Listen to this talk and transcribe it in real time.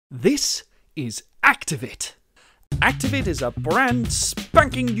This is Acti-Vit. Acti-Vit is a brand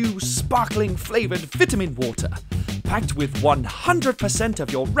spanking new sparkling flavoured vitamin water, packed with 100%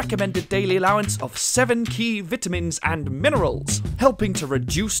 of your recommended daily allowance of 7 key vitamins and minerals, helping to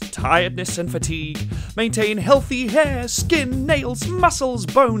reduce tiredness and fatigue, maintain healthy hair, skin, nails, muscles,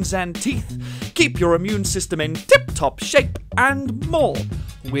 bones and teeth, keep your immune system in tip-top shape and more.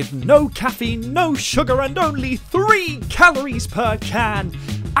 With no caffeine, no sugar and only 3 calories per can,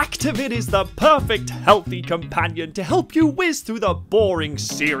 Acti-Vit is the perfect healthy companion to help you whiz through the boring,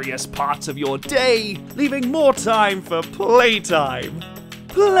 serious parts of your day, leaving more time for playtime.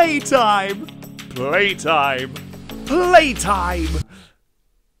 Playtime! Playtime! Playtime!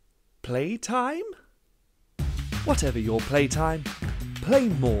 Playtime? Whatever your playtime, play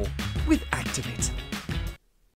more with Acti-Vit.